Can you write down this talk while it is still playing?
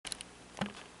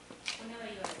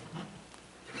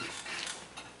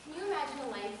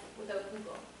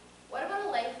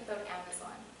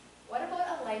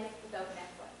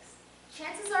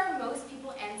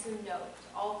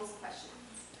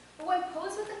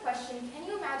question, can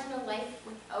you imagine a life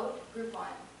without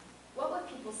Groupon? What would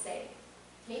people say?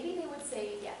 Maybe they would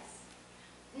say yes.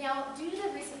 Now, due to the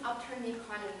recent upturn in the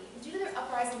economy, and due to their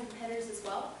uprising competitors as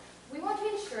well, we want to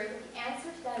ensure that the answer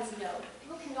to that is no.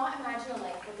 People cannot imagine a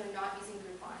life where they're not using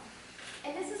Groupon.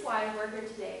 And this is why we're here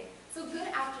today. So good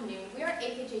afternoon. We are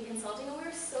AKJ Consulting, and we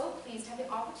are so pleased to have the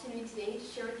opportunity today to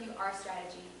share with you our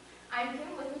strategy. I'm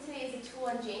Kim. With me today is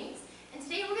Atul and James, and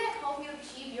today we're going to help you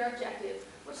achieve your objective,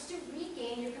 which is to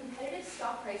regain your competitive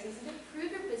stock prices and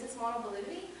improve your business model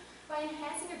validity by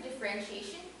enhancing your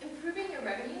differentiation, improving your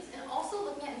revenues, and also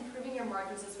looking at improving your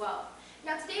margins as well.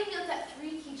 Now today we looked at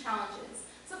 3 key challenges.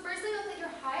 So firstly, we looked at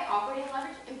your high operating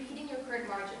leverage impeding your current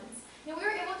margins. Now we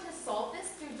were able to solve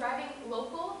this through driving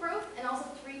local growth and also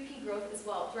 3P growth as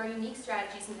well through our unique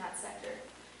strategies in that sector.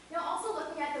 Now also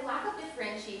looking at the lack of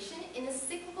differentiation in the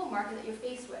cyclical market that you're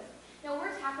faced with. Now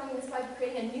we're tackling this by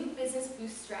creating a new business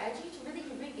boost strategy to really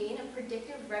regain a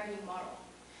predictive revenue model.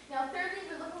 Now thirdly,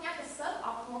 we're looking at the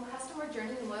suboptimal customer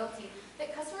journey and loyalty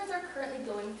that customers are currently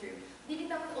going through, leaving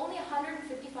them with only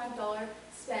 $155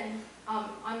 spend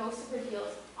on most of their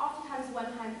deals, oftentimes one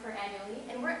time per annually,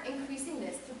 and we're increasing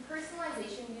this through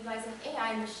personalization utilizing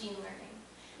AI and machine learning.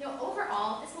 Now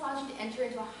overall, this allows you to enter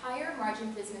into a higher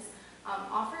margin business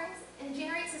offerings and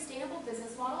generate sustainable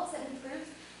business models that improves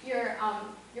your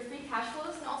free cash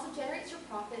flows and also generates your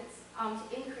profits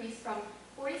to increase from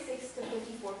 46 to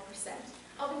 54%.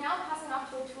 I'll be now passing off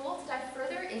to Atul to dive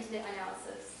further into the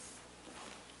analysis.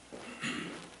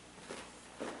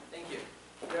 Thank you.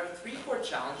 There are 3 core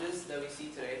challenges that we see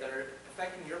today that are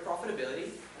affecting your profitability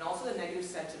and also the negative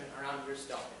sentiment around your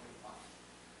stock and Groupon.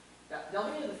 Now,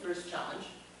 delving into the first challenge,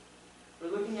 we're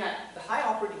looking at the high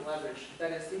operating leverage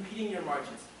that is impeding your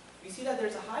margins. We see that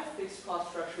there's a high fixed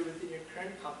cost structure within your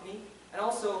current company, and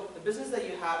also the business that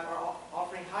you have are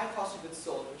offering high cost of goods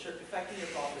sold, which are affecting your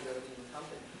profitability in the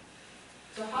company.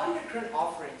 So how do your current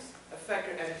offerings affect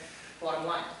your end bottom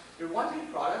line? Your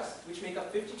 1P products, which make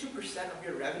up 52% of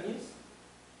your revenues,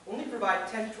 only provide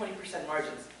 10 to 20%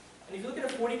 margins. And if you look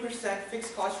at a 40%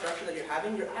 fixed cost structure that you're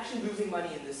having, you're actually losing money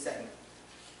in this segment.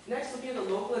 Next, looking at the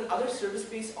local and other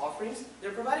service-based offerings,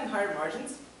 they're providing higher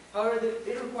margins. However,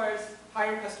 it requires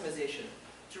higher customization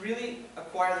to really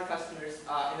acquire the customers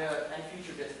and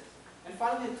future business. And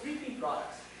finally, the 3P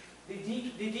products.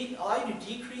 They allow you to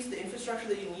decrease the infrastructure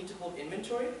that you need to hold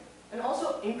inventory and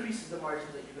also increases the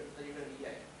margins that you're going to be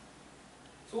getting.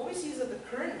 So what we see is that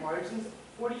the current margins,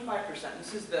 45%,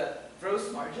 this is the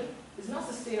gross margin, is not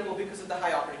sustainable because of the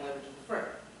high operating leverage of the firm.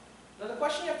 Now the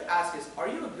question you have to ask is, are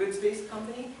you a goods-based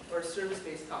company or a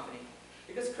service-based company?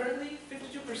 Because currently,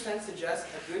 52% suggests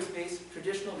a goods-based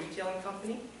traditional retailing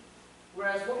company,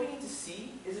 whereas what we need to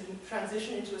see is a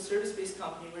transition into a service-based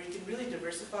company where you can really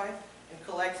diversify and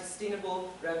collect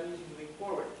sustainable revenues moving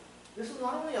forward. This will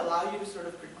not only allow you to sort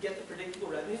of get the predictable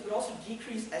revenues, but also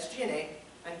decrease SG&A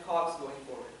and COGS going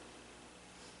forward.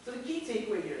 So the key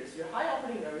takeaway here is your high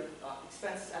operating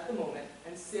expenses at the moment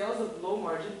and sales of low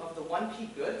margin of the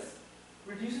 1P goods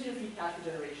reduces your free cash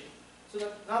flow generation.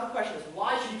 So now the question is,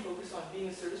 why should you focus on being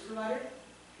a service provider,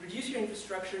 reduce your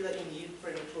infrastructure that you need for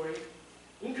inventory,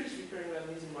 increase recurring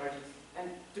revenues and margins, and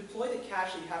deploy the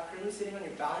cash that you have currently sitting on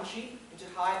your balance sheet into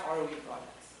high ROE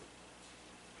projects.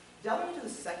 Delving into the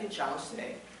second challenge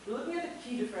today, we're looking at the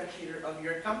key differentiator of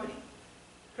your company.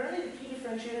 Currently, the key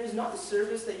differentiator is not the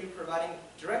service that you're providing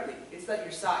directly, it's that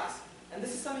your size. And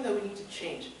this is something that we need to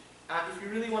change if you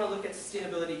really want to look at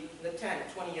sustainability in the 10 or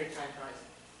 20-year time horizon.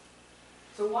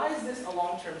 So why is this a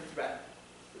long-term threat?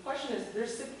 The question is,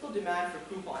 there's cyclical demand for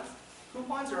coupons.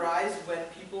 Coupons arise when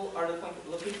people are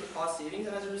looking for cost savings,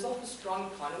 and as a result of a strong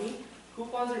economy,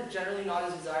 coupons are generally not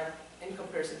as desired in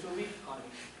comparison to a weak economy.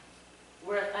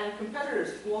 And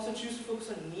competitors who also choose to focus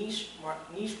on niche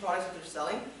products that they're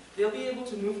selling, they'll be able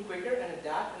to move quicker and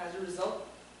adapt, and as a result,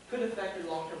 could affect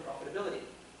your long-term profitability.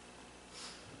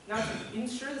 Now, to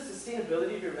ensure the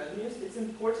sustainability of your revenues, it's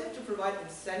important to provide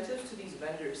incentives to these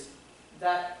vendors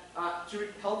that to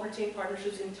help retain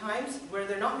partnerships in times where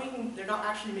they're not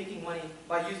actually making money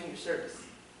by using your service.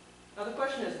 Now the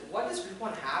question is, what does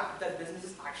Groupon have that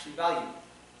businesses actually value?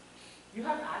 You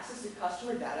have access to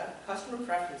customer data, customer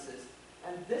preferences,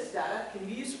 and this data can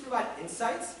be used to provide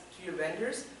insights to your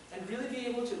vendors and really be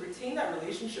able to retain that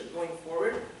relationship going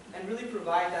forward and really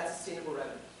provide that sustainable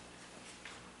revenue.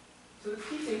 So the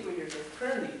key takeaway here is that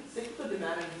currently, cyclical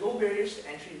demand and low barriers to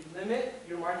entry limit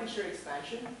your market share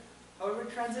expansion. However,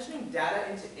 transitioning data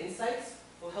into insights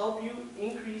will help you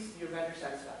increase your vendor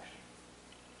satisfaction.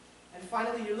 And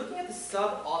finally, you're looking at the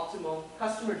suboptimal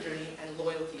customer journey and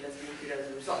loyalty that's being created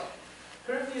as a result.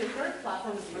 Currently, the current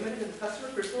platform is limited in customer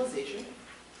personalization,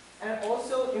 and it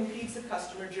also impedes the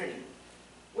customer journey.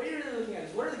 What you're really looking at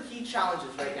is what are the key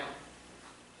challenges right now?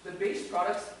 The base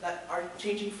products that are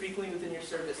changing frequently within your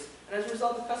service. And as a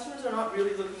result, the customers are not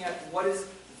really looking at what is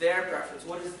their preference,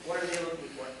 what are they looking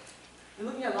for. They're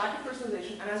looking at lack of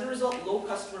personalization, and as a result, low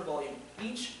customer volume.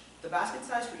 The basket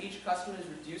size for each customer is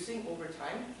reducing over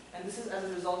time, and this is as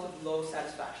a result of low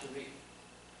satisfaction rate.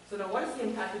 So now what is the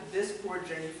impact of this poor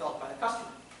journey felt by the customer?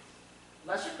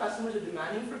 Lesser customers are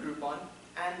demanding for Groupon,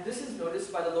 and this is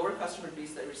noticed by the lower customer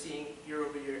base that we're seeing year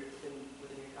over year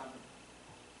within your company.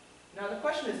 Now the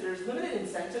question is, there's limited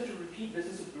incentive to repeat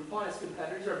business with Groupon as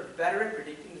competitors are better at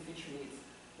predicting the future needs.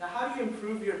 Now how do you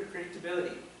improve your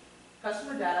predictability?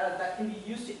 Customer data that can be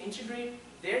used to integrate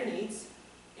their needs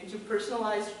into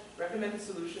personalized recommended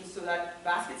solutions so that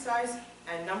basket size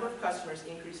and number of customers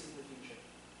increases in the future.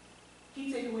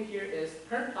 Key takeaway here is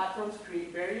current platforms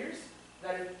create barriers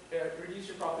that reduce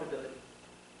your profitability.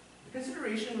 The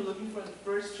consideration we're looking for in the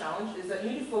first challenge is that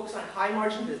you need to focus on high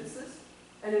margin businesses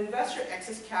and invest your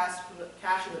excess cash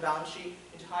in the balance sheet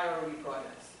into high ROE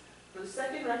projects. For the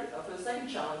second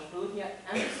challenge, we're looking at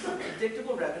emphasis on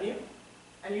predictable revenue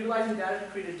and utilizing data to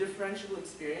create a differentiable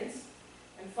experience.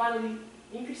 And finally,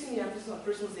 increasing the emphasis on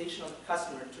personalization on the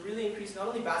customer to really increase not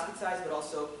only basket size but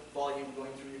also volume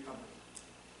going through your company.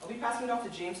 I'll be passing it off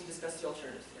to James to discuss the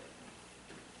alternatives today.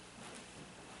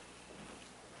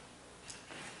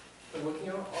 When looking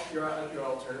at your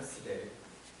alternatives today,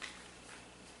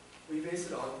 we base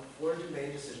it on 4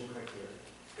 main decision criteria.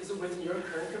 Is it within your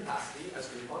current capacity as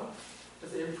Groupon?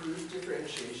 Does it improve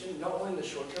differentiation, not only in the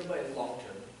short term, but in the long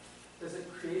term? Does it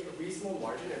create a reasonable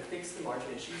margin and fix the margin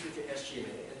issues with your SG&A?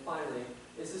 And finally,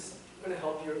 is this going to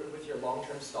help with your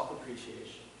long-term stock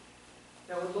appreciation?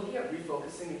 Now, when looking at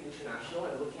refocusing the international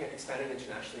and looking at expanding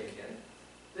internationally again,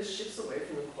 this shifts away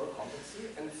from your core competency,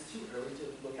 and it's too early to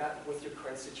look at with your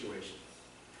current situations.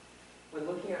 When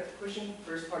looking at pushing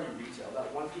first-party retail,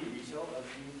 that 1P retail of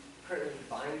you currently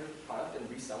buying the product and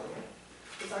reselling it,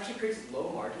 this actually creates low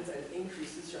margins and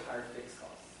increases your higher fixed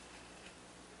costs.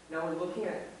 Now we're looking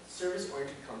at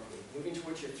service-oriented company, moving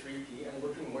towards your 3P and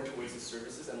looking more towards the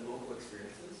services and local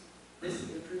experiences. This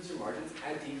improves your margins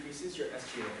and decreases your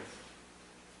SG&As.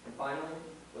 And finally,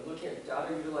 when looking at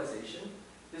data utilization,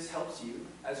 this helps you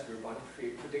as Groupon to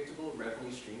create predictable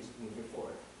revenue streams moving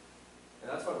forward.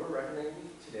 And that's what we're recommending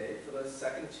today for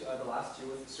the last two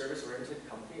with service-oriented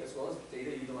company as well as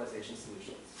data utilization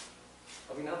solutions.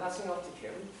 I'll be now passing it off to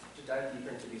Kim to dive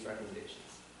deeper into these recommendations.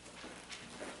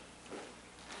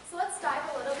 So let's dive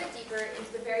a little bit deeper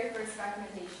into the very first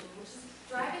recommendation, which is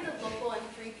driving the local and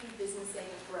 3P business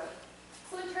segment growth.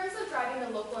 So in terms of driving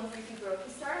the local and 3P growth,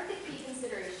 we start with the key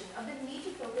consideration of the need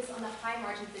to focus on the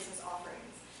high-margin business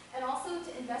offerings, and also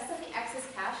to invest in the excess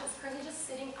cash that's currently just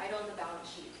sitting idle on the balance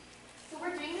sheet. So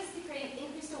we're doing this to create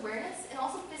increased awareness and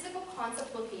also physical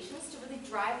concept locations to really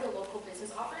drive the local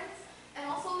business offerings, and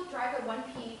also drive the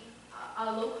 1P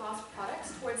low-cost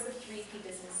products towards the 3P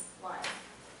business line.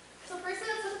 So firstly,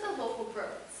 let's look at the local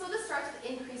growth. So this starts with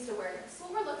increased awareness. So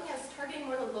what we're looking at is targeting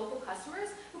more the local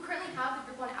customers who currently have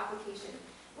the Groupon application.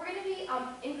 We're going to be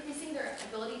increasing their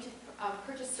ability to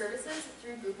purchase services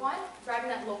through Groupon, driving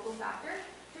that local factor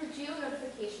through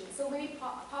geo-notifications. So maybe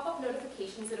pop-up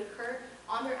notifications that occur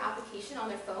on their application, on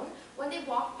their phone, when they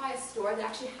walk by a store that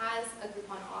actually has a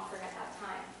Groupon offering at that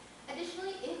time.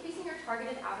 Additionally, increasing your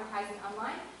targeted advertising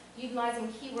online,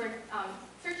 utilizing keyword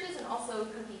searches and also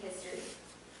cookie history.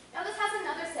 Now this has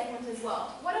another segment as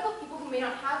well. What about people who may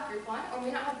not have Groupon or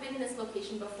may not have been in this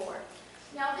location before?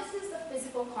 Now this is the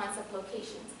physical concept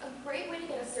locations. A great way to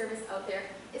get a service out there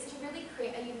is to really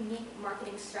create a unique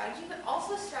marketing strategy, but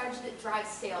also a strategy that drives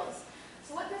sales.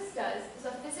 So what this does is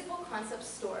a physical concept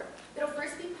store that'll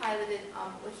first be piloted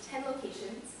with 10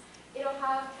 locations. It'll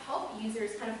help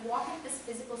users kind of walk into this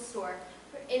physical store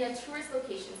in a tourist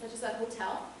location, such as a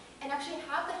hotel, and actually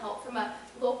have the help from a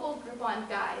local Groupon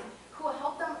guide who will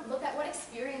help them look at what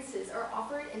experiences are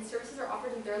offered and services are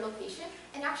offered in their location,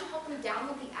 and actually help them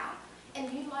download the app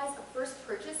and utilize a first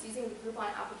purchase using the Groupon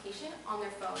application on their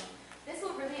phone. This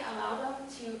will really allow them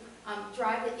to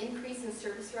drive the increase in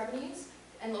service revenues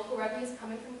and local revenues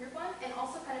coming from Groupon, and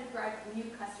also kind of drive new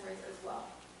customers as well.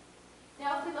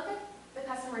 Now if we look at the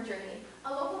customer journey,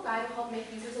 a local guide will help make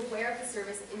users aware of the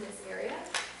service in this area,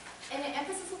 and an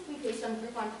emphasis will be based on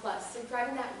Groupon Plus, so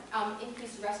driving that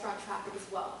increased restaurant traffic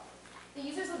as well. The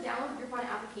users will download the Groupon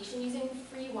application using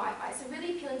free Wi-Fi, so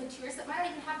really appealing to tourists that might not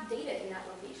even have data in that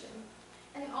location.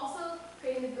 And then also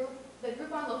creating the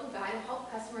Groupon local guide will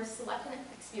help customers select an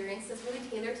experience that's really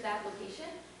tailored to that location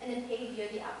and then pay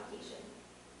via the application.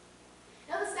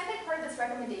 Now the second part of this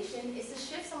recommendation is to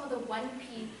shift some of the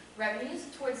 1P revenues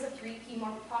towards the 3P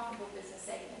more profitable business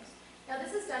segment. Now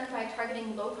this is done by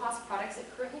targeting low-cost products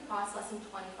that currently cost less than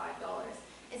 $25,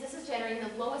 as this is generating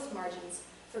the lowest margins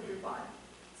for Groupon.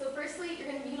 So firstly, you're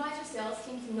going to utilize your sales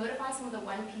team to notify some of the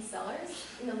 1P sellers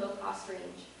in the low-cost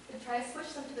range to try to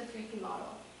switch them to the 3P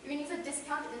model. You're going to use a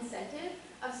discount incentive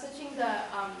of switching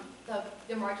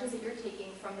the margins that you're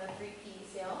taking from the 3P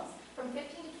sales from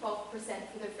 15 to 12%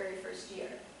 for their very first year.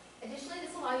 Additionally,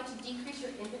 this will allow you to decrease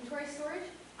your inventory storage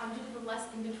due to the less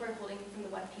inventory holding from the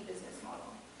 1P business model.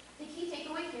 The key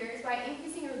takeaway here is by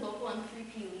increasing your local and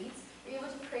 3P leads, you're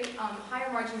able to create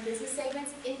higher margin business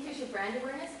segments, increase your brand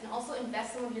awareness, and also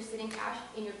invest some of your sitting cash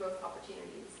in your growth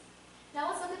opportunities. Now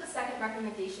let's look at the second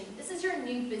recommendation. This is your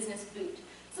new business boot.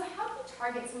 So how do you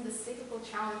target some of the cyclical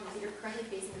challenges that you're currently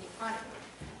facing in the economy?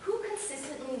 Who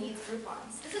consistently needs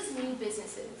Groupons? This is new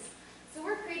businesses. So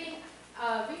we're creating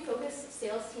a refocused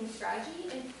sales team strategy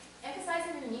and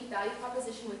emphasizing your unique value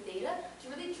proposition with data to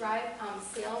really drive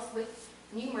sales with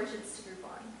new merchants to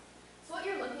Groupon. So what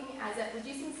you're looking at is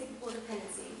reducing cyclical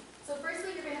dependency. So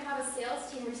firstly, you're going to have a sales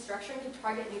team restructuring to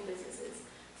target new businesses.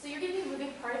 So you're going to be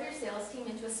moving part of your sales team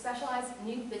into a specialized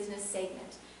new business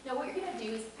segment. Now what you're going to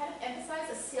do is kind of emphasize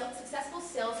a successful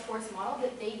Salesforce model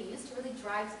that they use to really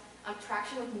drive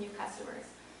traction with new customers.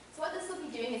 So what this will be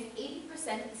doing is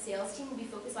 80% of the sales team will be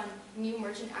focused on new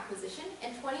merchant acquisition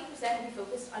and 20% will be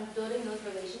focused on building those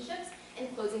relationships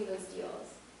and closing those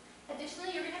deals.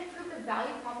 Additionally, you're going to improve the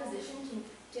value proposition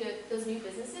to those new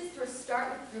businesses through a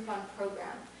Start with Groupon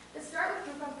program. The Start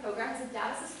with Groupon program is a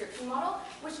data subscription model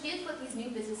which gives what these new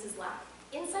businesses lack: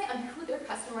 insight on who their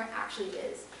customer actually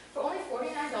is. For only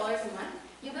 $49 a month,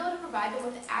 you'll be able to provide them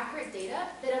with accurate data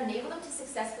that enable them to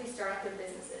successfully start up their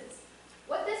businesses.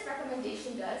 What this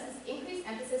recommendation does is increase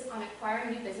emphasis on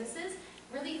acquiring new businesses,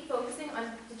 really focusing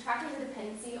on detracting the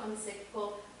dependency on the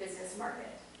cyclical business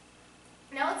market.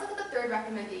 Now let's look at the third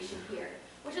recommendation here,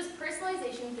 which is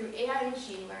personalization through AI and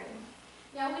machine learning.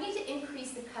 Now we need to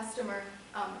increase the customer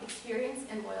experience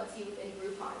and loyalty within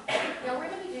Groupon. Now we're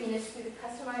going to be doing this through the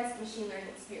customized machine learning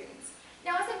experience.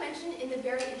 Now as I mentioned in the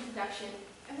very introduction,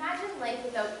 imagine life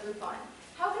without Groupon.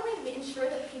 How can we ensure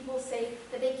that people say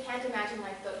that they can't imagine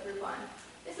life without Groupon?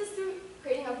 This is through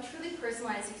creating a truly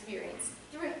personalized experience,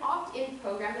 through an opt-in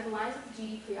program that aligns with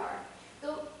GDPR.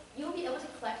 You'll be able to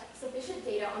collect sufficient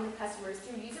data on the customers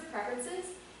through user preferences,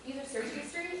 user search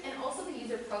history, and also the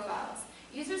user profiles.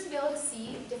 Users will be able to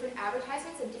see different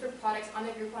advertisements and different products on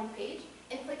the Groupon page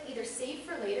and click either Save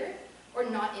for Later or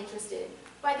Not Interested.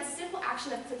 By the simple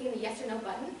action of clicking the yes or no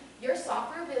button, your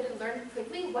software will be able to learn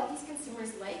quickly what these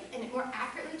consumers like and more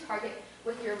accurately target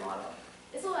with your model.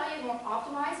 This will allow you to more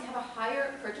optimize and have a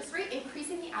higher purchase rate,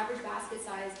 increasing the average basket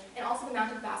size and also the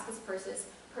amount of baskets purchased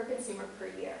per consumer per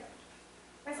year.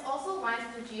 This also aligns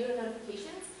with your geo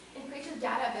notifications and creates your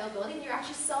data availability that you're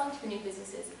actually selling to the new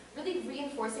businesses, really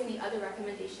reinforcing the other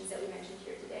recommendations that we mentioned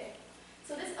here today.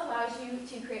 So this allows you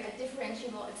to create a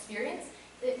differentiable experience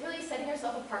that really setting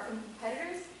yourself apart from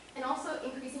competitors and also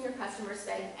increasing your customer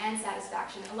spend and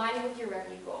satisfaction, aligning with your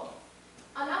revenue goal.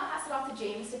 I'll now pass it off to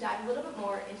James to dive a little bit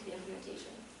more into the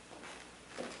implementation.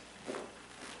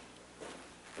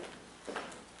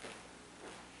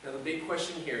 Now the big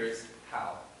question here is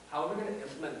how? How are we going to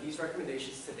implement these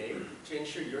recommendations today to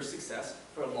ensure your success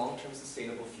for a long-term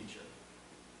sustainable future?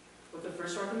 With the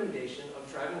first recommendation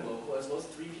of driving local as well as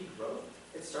 3P growth,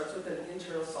 it starts with an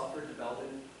internal software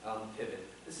development pivot.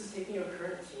 This is taking your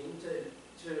current team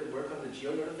to work on the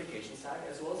geo-notification stack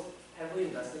as well as heavily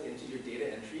investing into your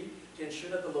data entry to ensure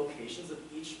that the locations of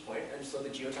each point and so the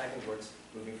geotagging works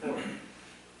moving forward.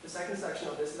 The second section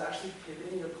of this is actually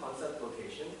pivoting your concept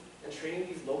location and training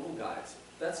these local guides.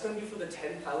 That's going to be for the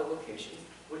 10 pilot locations,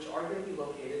 which are going to be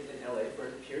located in LA for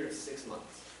a period of 6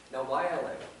 months. Now, why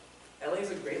LA? LA is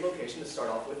a great location to start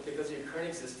off with because of your current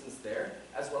existence there,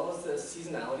 as well as the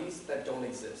seasonalities that don't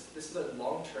exist. This is a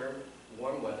long-term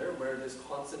warm weather where there's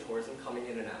constant tourism coming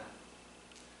in and out.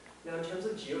 Now, in terms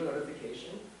of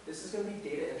geo-notification, this is going to be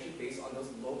data entry based on those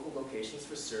local locations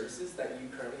for services that you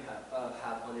currently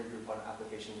have on your Groupon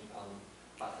application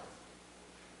platform.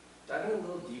 Diving a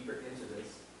little deeper into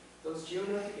this, those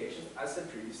geo-notifications, as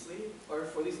said previously, are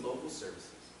for these local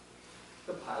services.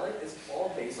 The pilot is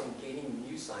all based on gaining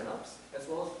new signups, as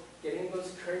well as getting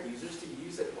those current users to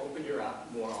use and open your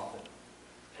app more often.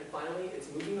 And finally,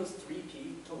 it's moving those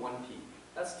 3P to 1P.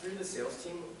 That's through the sales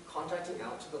team contacting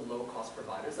out to the low-cost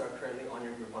providers that are currently on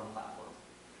your Groupon platform.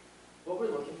 What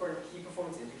we're looking for in key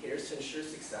performance indicators to ensure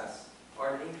success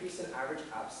are an increase in average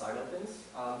app sign-up-ins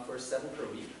for 7 per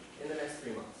week in the next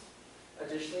 3 months.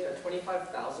 Additionally, a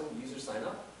 25,000 user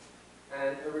sign-up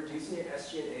and a reducing your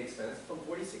SG&A expense from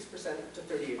 46% to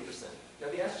 38%. Now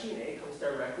the SG&A comes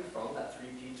directly from that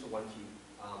 3P to 1P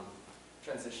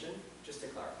transition, just to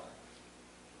clarify.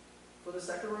 For the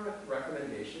second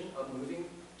recommendation of moving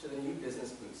to the new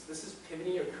business boost, this is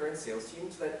pivoting your current sales team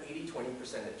to that 80-20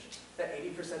 percentage. That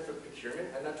 80% for procurement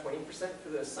and that 20% for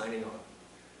the signing on.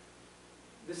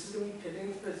 This is going to be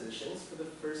pivoting the positions for the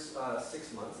first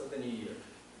 6 months of the new year.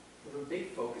 The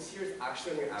big focus here is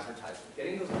actually on your advertising,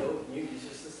 getting those new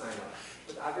users to sign up.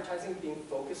 With advertising being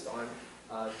focused on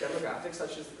demographics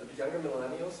such as the younger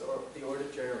millennials or the older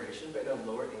generation, but in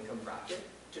a lower income bracket,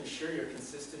 to ensure your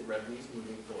consistent revenues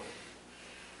moving forward.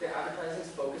 The advertising is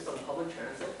focused on public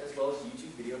transit as well as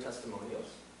YouTube video testimonials,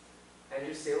 and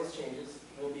your sales changes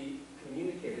will be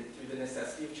communicated through the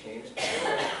necessity of change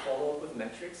and follow up with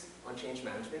metrics on change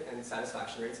management and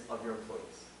satisfaction rates of your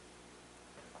employees.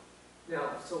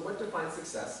 Now, so what defines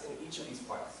success in each of these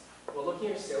parts? Well, looking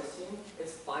at your sales team,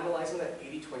 it's finalizing that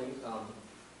 80-20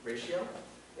 ratio.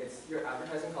 It's your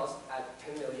advertising cost at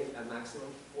 $10 million at maximum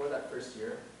for that first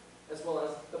year, as well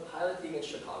as the pilot being in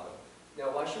Chicago.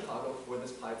 Now, why Chicago for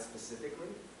this pilot specifically?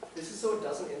 This is so it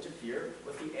doesn't interfere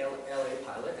with the LA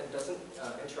pilot and doesn't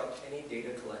interrupt any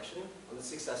data collection on the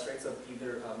success rates of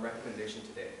either recommendation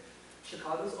today.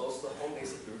 Chicago is also the home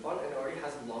base of Groupon and already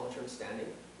has long-term standing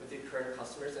with your current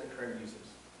customers and current users.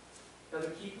 Now,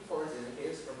 the key performance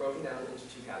indicators are broken down into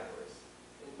two categories.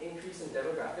 An increase in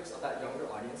demographics of that younger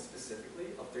audience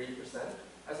specifically of 30%,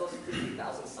 as well as 50,000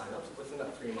 signups within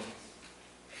that 3 months.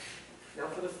 Now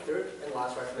for the third and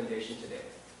last recommendation today,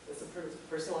 it's the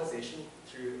personalization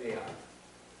through AI.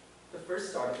 The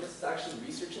first start of this is actually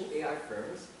researching AI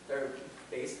firms that are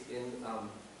based in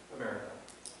America.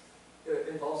 It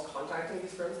involves contacting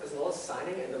these firms as well as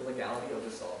signing and the legality of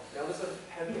this all. Now there's a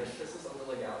heavy emphasis on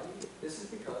the legality. This is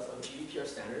because of GDPR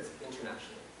standards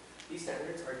internationally. These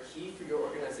standards are key for your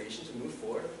organization to move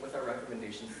forward with our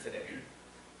recommendations today.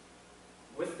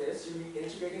 With this, you'll be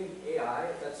integrating the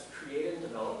AI that's created and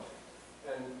developed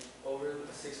and over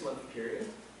a 6-month period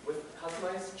with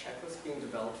customized checklists being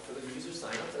developed for the user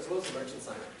signups as well as merchant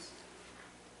signups.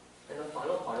 And the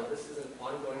final part of this is an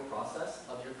ongoing process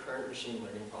of your current machine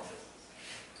learning processes.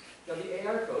 Now the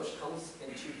AI approach comes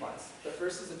in 2 parts. The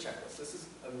first is a checklist. This is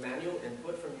a manual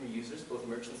input from your users, both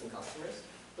merchants and customers,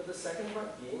 but the second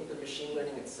part being the machine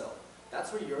learning itself.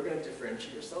 That's where you're going to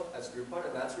differentiate yourself as Groupon,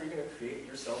 and that's where you're going to create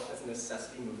yourself as a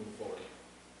necessity moving forward.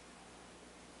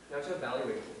 Now to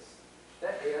evaluate this.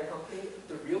 That AI company,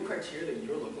 the real criteria that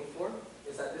you're looking for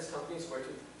is that this company has worked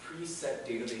with preset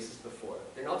databases before.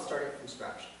 They're not starting from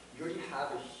scratch. You already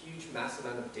have a huge, massive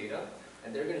amount of data,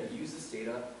 and they're going to use this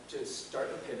data to start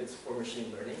the pivots for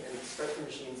machine learning and start the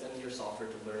machines and your software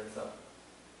to learn itself.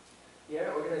 The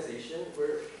AI organization,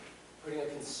 we're putting a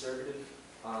conservative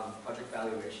project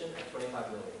valuation at $25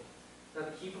 million. Now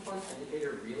the key performance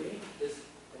indicator really is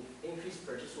an increased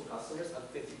purchase from customers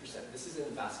of 50%. This is in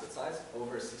basket size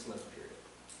over a 6-month period.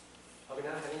 I'll be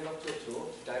now handing it off to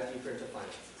Atul to dive deeper into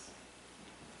finances.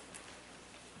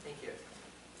 Thank you.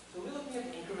 So we're looking at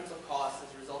the incremental costs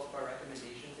as a result of our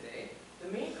recommendation today.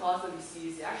 The main cost that we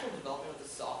see is the actual development of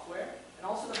the software and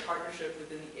also the partnership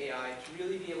within the AI to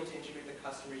really be able to integrate the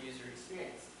customer user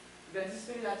experience. We've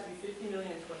anticipated that to be $50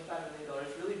 million and $25 million,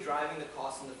 really driving the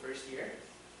cost in the first year.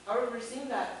 However, we're seeing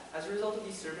that as a result of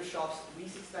these service shops,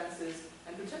 lease expenses,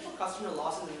 and potential customer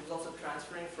losses as a result of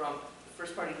transferring from the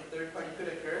first party to third party could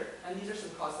occur, and these are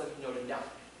some costs that we've noted down.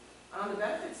 And on the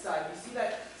benefits side, we see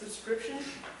that subscription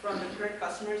from the current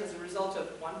customers as a result of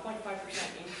 1.5%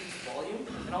 increased volume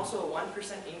and also a 1%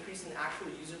 increase in the actual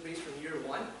user base from year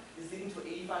 1 is leading to an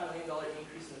 $85 million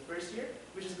increase in the first year,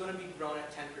 which is going to be grown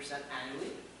at 10%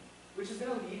 annually, which is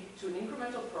going to lead to an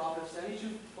incremental profit of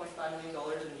 $72.5 million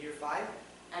in year 5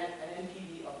 and an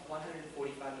NPV of $145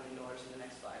 million in the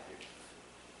next 5 years.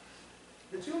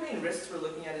 The 2 main risks we're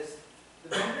looking at is the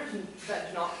vendors that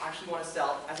do not actually want to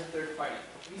sell as a third party.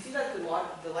 We see that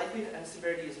the likelihood and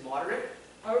severity is moderate.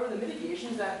 However, the mitigation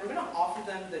is that we're going to offer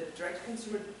them the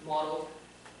direct-to-consumer model,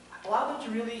 allow them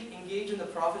to really engage in the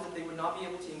profits that they would not be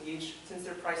able to engage since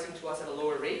they're pricing to us at a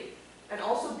lower rate, and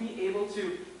also be able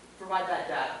to provide that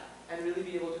data and really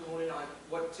be able to hone in on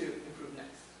what to improve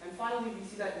next. And finally, we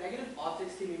see that negative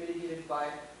optics can be mitigated by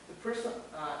the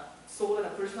sold at a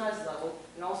personalized level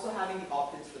and also having the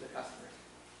opt-ins for the customer.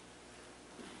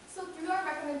 So through our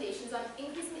recommendations on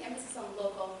increasing the emphasis on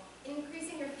local,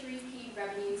 increasing your 3P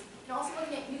revenues, and also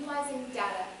looking at utilizing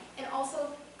data, and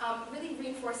also really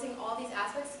reinforcing all these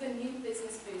aspects of a new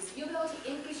business boost, you'll be able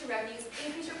to increase your revenues,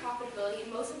 increase your profitability,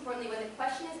 and most importantly, when the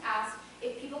question is asked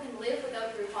if people can live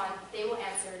without Groupon, they will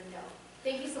answer no.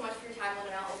 Thank you so much for your time,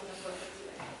 and I'll open the floor for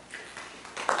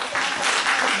Q&A.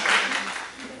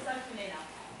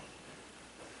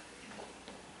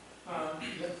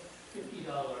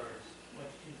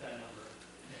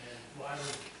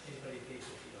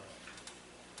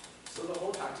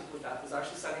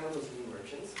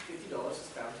 $50 is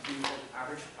found to be an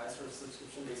average price for a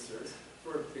subscription-based service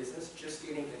for a business just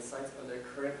gaining insights on their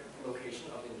current location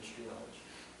of industry knowledge.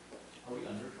 Are we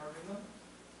undercharging them?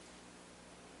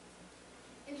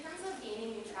 In terms of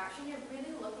gaining new traction, you're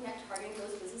really looking at targeting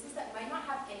those businesses that might not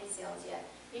have any sales yet.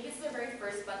 Maybe it's their very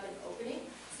first month in opening,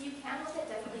 so you can look at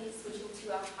definitely switching to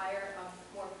a higher,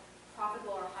 more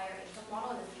profitable or higher income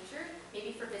model in the future,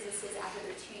 maybe for businesses after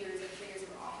their 2 years or 3 years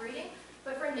of operating.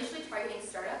 But for initially targeting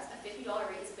startups, a $50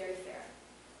 rate is very fair.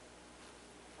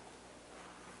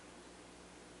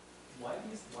 Why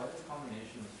this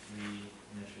combination of 3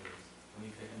 initiatives? When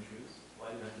you pick and choose,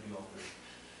 why do you have to do all 3?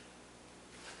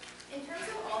 In terms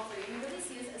of all 3, we really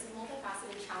see this as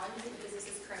multifaceted challenges that the business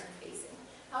is currently facing.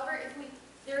 However,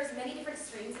 there's many different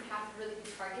streams that have to really be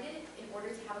targeted in order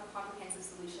to have a comprehensive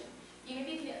solution. You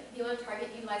may be able to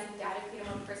target utilizing data to create a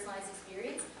more personalized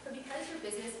experience, but because your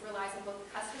business relies on both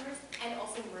customers and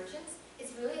also merchants,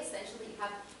 it's really essential that you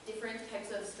have different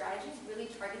types of strategies really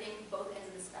targeting both ends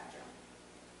of the spectrum.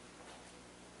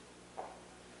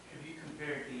 Have you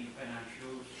compared the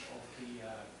financials of the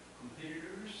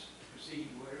competitors to see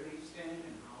where they stand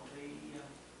and how they do?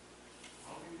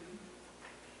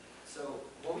 So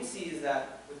what we see is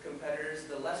that with competitors,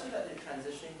 the lesser that they're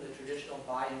transitioning from the traditional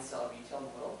buy and sell retail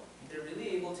model, they're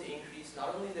really able to increase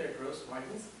not only their gross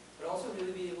margins, but also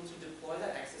really be able to deploy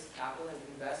that excess capital and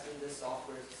invest in this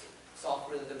software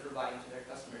that they're providing to their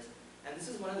customers. And this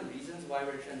is one of the reasons why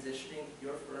we're transitioning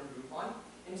your firm, Groupon,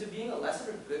 into being a less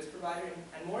of a goods provider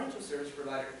and more into a service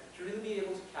provider to really be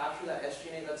able to capture that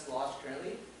SG&A that's lost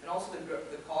currently, and also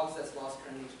the COGS that's lost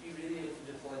currently, to be really able to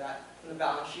deploy that from the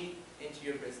balance sheet into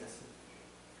your business.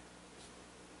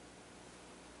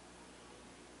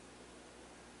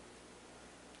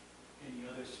 Any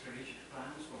other strategic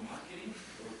plans for marketing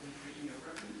or increasing your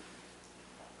revenue?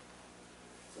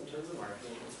 So in terms of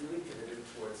marketing, it's really pivoted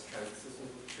towards transitioning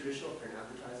with traditional print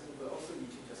advertising, but also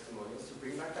YouTube testimonials to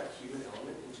bring back that human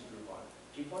element into Groupon.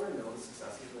 People want to know the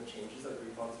successes and the changes that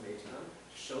Groupon's made to them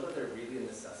to show that they're really a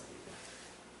necessity.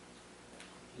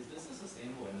 Is this a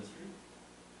sustainable industry?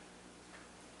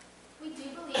 We do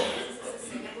believe this is a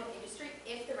sustainable industry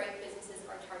if the right businesses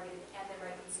are targeted and the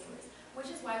right consumers,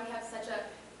 which is why we have such a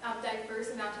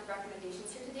diverse amount of recommendations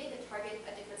here today that target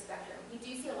a different spectrum. We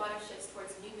do see a lot of shifts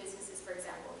towards new businesses, for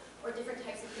example, or different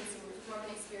types of consumers with more of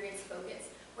an experience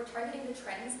focus. We're targeting the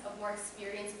trends of more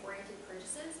experience-oriented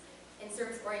purchases and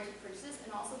service-oriented purchases, and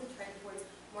also the trend towards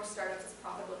more startups as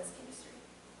profitable in this industry.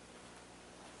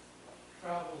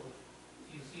 Travel, do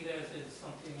you see that as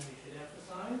something we should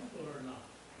emphasize or not?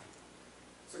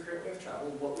 So currently with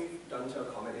travel, what we've done to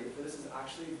accommodate for this is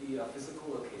actually the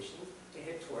physical locations to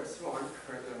hit tourists who aren't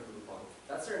currently on Groupon.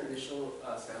 That's our initial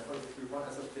standpoint with Groupon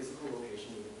as a physical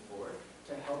location moving forward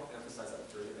to help emphasize that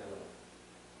further down the line.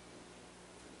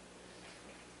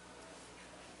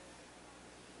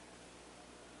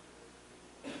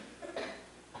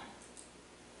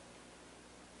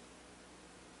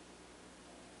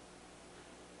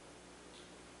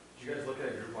 Did you guys look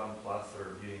at Groupon Plus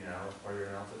or Beauty Now as part of your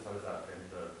analysis? How does that fit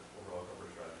into the overall cover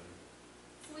strategy?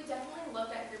 So we definitely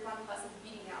looked at Groupon Plus and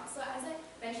Beauty Now. So as I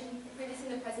mentioned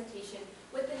previously in the presentation,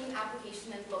 with the new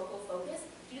application and local focus,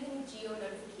 due to the new geo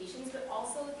notifications, but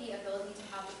also the ability to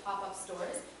have the pop-up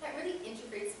stores, that really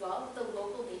integrates well with the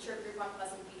local nature of Groupon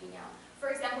Plus and Beauty Now. For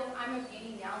example, if I'm a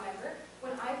Beauty Now member,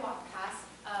 when I walk past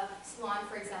a salon,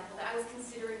 for example, that I was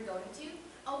considering going to,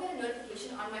 I'll get a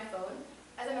notification on my phone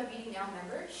as I'm a Beauty Now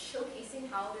member, showcasing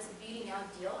how there's a Beauty Now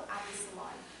deal at the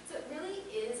salon. So it really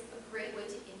is a great way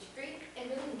to integrate and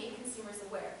really make consumers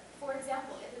aware. For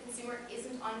example, if the consumer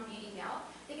isn't on Beauty Now,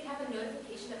 they can have a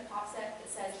notification that pops up that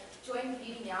says, join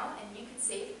Beauty Now and you could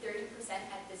save 30%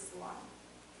 at this salon.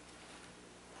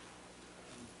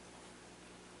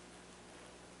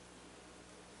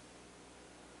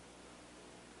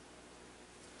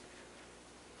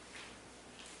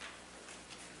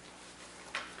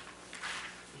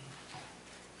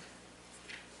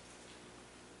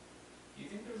 Do you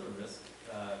think there's a risk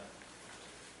that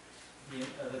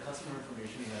the customer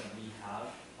information that we have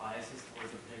biases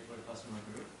towards a particular customer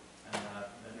group and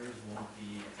that vendors won't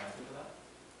be attracted to that?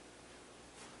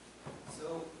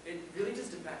 So it really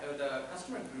just depends, the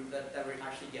customer group that we're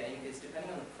actually getting is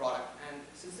depending on the product. And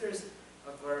since there's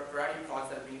a variety of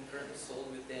products that are being currently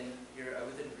sold within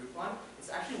Groupon, it's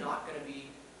actually not going to be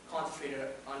concentrated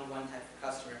on one type of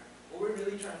customer. What we're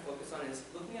really trying to focus on is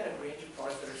looking at a range of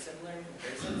products that are similar in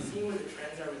comparison, seeing where the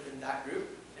trends are within that group,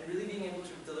 and really being able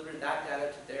to deliver that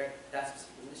data to that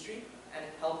specific industry and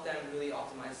help them really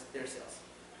optimize their sales.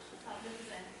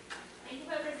 100%. Thank you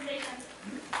for the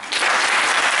presentation.